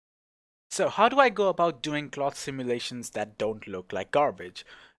So how do I go about doing cloth simulations that don't look like garbage?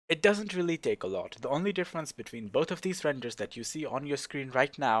 It doesn't really take a lot. The only difference between both of these renders that you see on your screen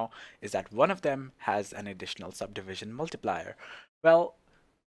right now is that one of them has an additional subdivision multiplier. Well,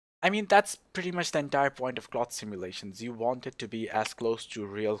 I mean, that's pretty much the entire point of cloth simulations. You want it to be as close to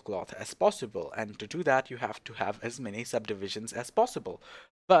real cloth as possible, and to do that, you have to have as many subdivisions as possible.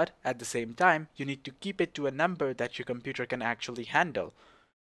 But at the same time, you need to keep it to a number that your computer can actually handle.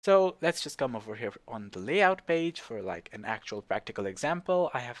 So let's just come over here on the layout page for like an actual practical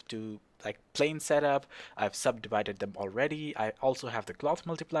example. I have to like plane setup. I've subdivided them already. I also have the cloth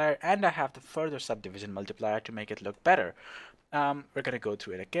multiplier and I have the further subdivision multiplier to make it look better. We're gonna go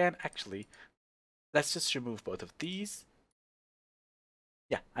through it again. Actually, let's just remove both of these.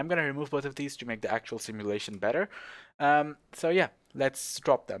 Yeah, I'm gonna remove both of these to make the actual simulation better. So yeah, let's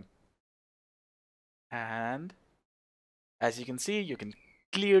drop them. And as you can see, you can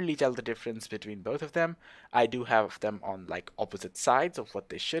clearly tell the difference between both of them. I do have them on like opposite sides of what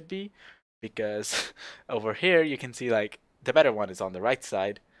they should be, because over here you can see like the better one is on the right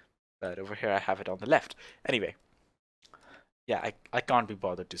side, but over here I have it on the left. Anyway, yeah, I can't be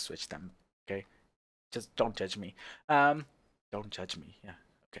bothered to switch them, okay? Just don't judge me. Don't judge me, yeah.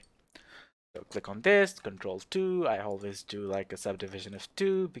 So click on this, control 2. I always do like a subdivision of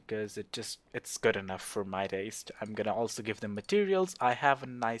 2 because it's good enough for my taste. I'm gonna also give them materials. I have a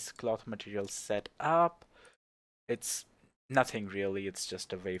nice cloth material set up. It's nothing really, it's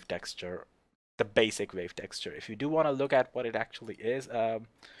just a wave texture, the basic wave texture. If you do want to look at what it actually is,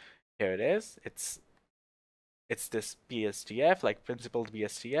 here it is. It's this BSDF, like principled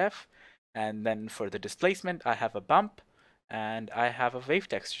BSDF, and then for the displacement I have a bump and I have a wave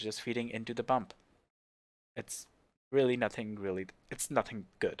texture just feeding into the bump. It's it's nothing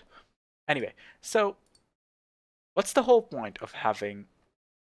good. Anyway, so what's the whole point of having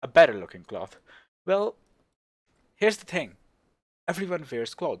a better looking cloth? Well, here's the thing. Everyone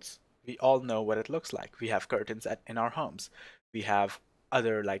wears clothes. We all know what it looks like. We have curtains in our homes. We have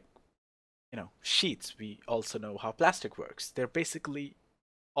other like, sheets. We also know how plastic works. They're basically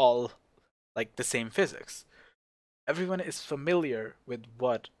all like the same physics. Everyone is familiar with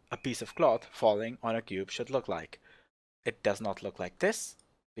what a piece of cloth falling on a cube should look like. It does not look like this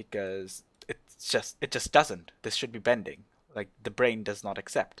because it just doesn't. This should be bending. Like the brain does not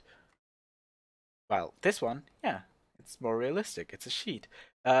accept. While this one, yeah, it's more realistic. It's a sheet.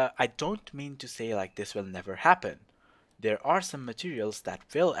 I don't mean to say like this will never happen. There are some materials that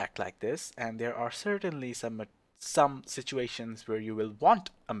will act like this, and there are certainly some situations where you will want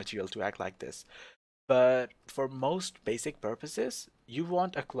a material to act like this. But for most basic purposes, you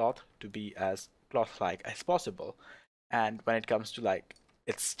want a cloth to be as cloth-like as possible. And when it comes to like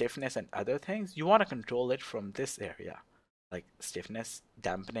its stiffness and other things, you want to control it from this area. Like stiffness,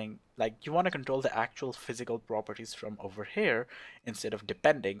 dampening, like you want to control the actual physical properties from over here instead of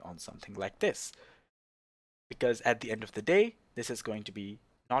depending on something like this. Because at the end of the day, this is going to be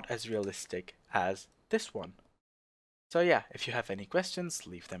not as realistic as this one. So yeah, if you have any questions,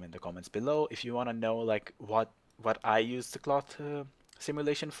 leave them in the comments below. If you want to know like what I use the cloth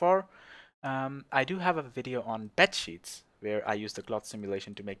simulation for, I do have a video on bed sheets where I use the cloth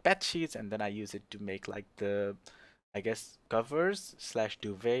simulation to make bed sheets, and then I use it to make like the, I guess, covers slash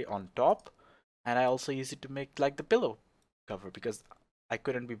duvet on top, and I also use it to make like the pillow cover because I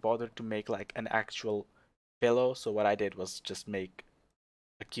couldn't be bothered to make like an actual pillow. So what I did was just make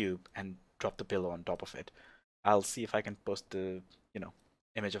a cube and drop the pillow on top of it. I'll see if I can post the,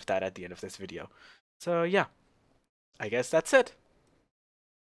 image of that at the end of this video. So yeah, I guess that's it.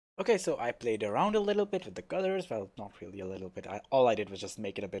 Okay, so I played around a little bit with the colors. Well, not really a little bit. All I did was just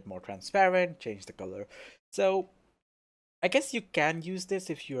make it a bit more transparent, change the color. So I guess you can use this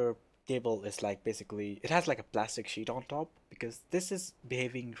if your table is like basically, it has like a plastic sheet on top, because this is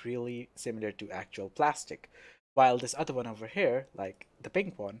behaving really similar to actual plastic. While this other one over here, like the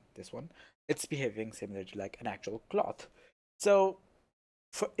pink one, this one, it's behaving similar to like an actual cloth. So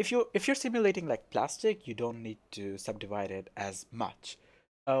if you're simulating like plastic, you don't need to subdivide it as much.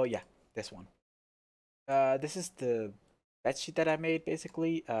 Oh yeah, this one. This is the bed sheet that I made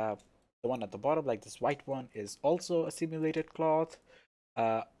basically. The one at the bottom, like this white one, is also a simulated cloth.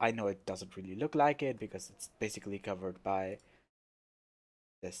 I know it doesn't really look like it because it's basically covered by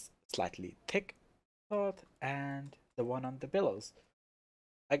this slightly thick cloth, and the one on the pillows.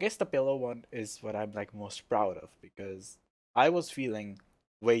 I guess the pillow one is what I'm like most proud of because I was feeling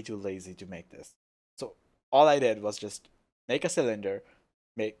way too lazy to make this. So all I did was just make a cylinder,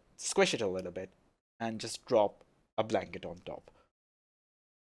 make squish it a little bit, and just drop a blanket on top.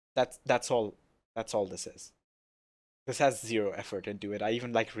 That's all this is. This has zero effort into it. I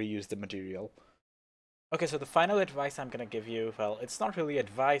even like reuse the material. Okay, so the final advice I'm gonna give you, well, it's not really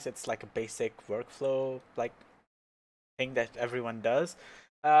advice, it's like a basic workflow like thing that everyone does.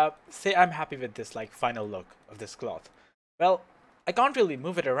 Say I'm happy with this like final look of this cloth. Well, I can't really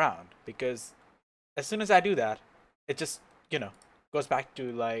move it around because as soon as I do that, it just, you know, goes back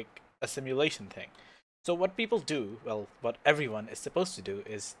to like a simulation thing. So what people do, well, what everyone is supposed to do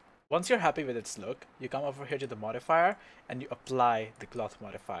is once you're happy with its look, you come over here to the modifier and you apply the cloth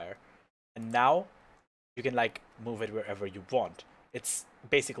modifier. And now you can like move it wherever you want. It's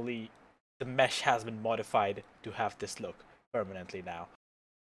basically the mesh has been modified to have this look permanently now.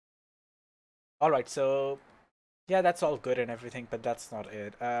 Alright, so yeah, that's all good and everything, but that's not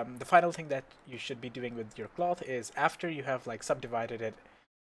it. The final thing that you should be doing with your cloth is after you have like subdivided it,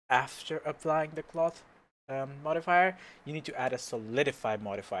 after applying the cloth modifier, you need to add a solidified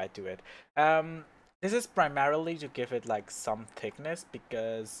modifier to it. This is primarily to give it like some thickness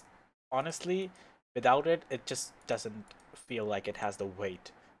because honestly, without it, it just doesn't feel like it has the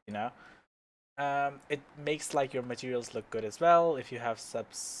weight, you know? It makes like your materials look good as well if you have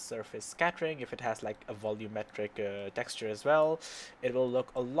subsurface scattering. If it has like a volumetric texture as well, it will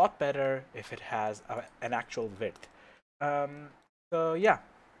look a lot better if it has an actual width. So yeah,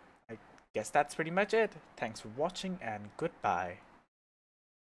 I guess that's pretty much it. Thanks for watching and goodbye.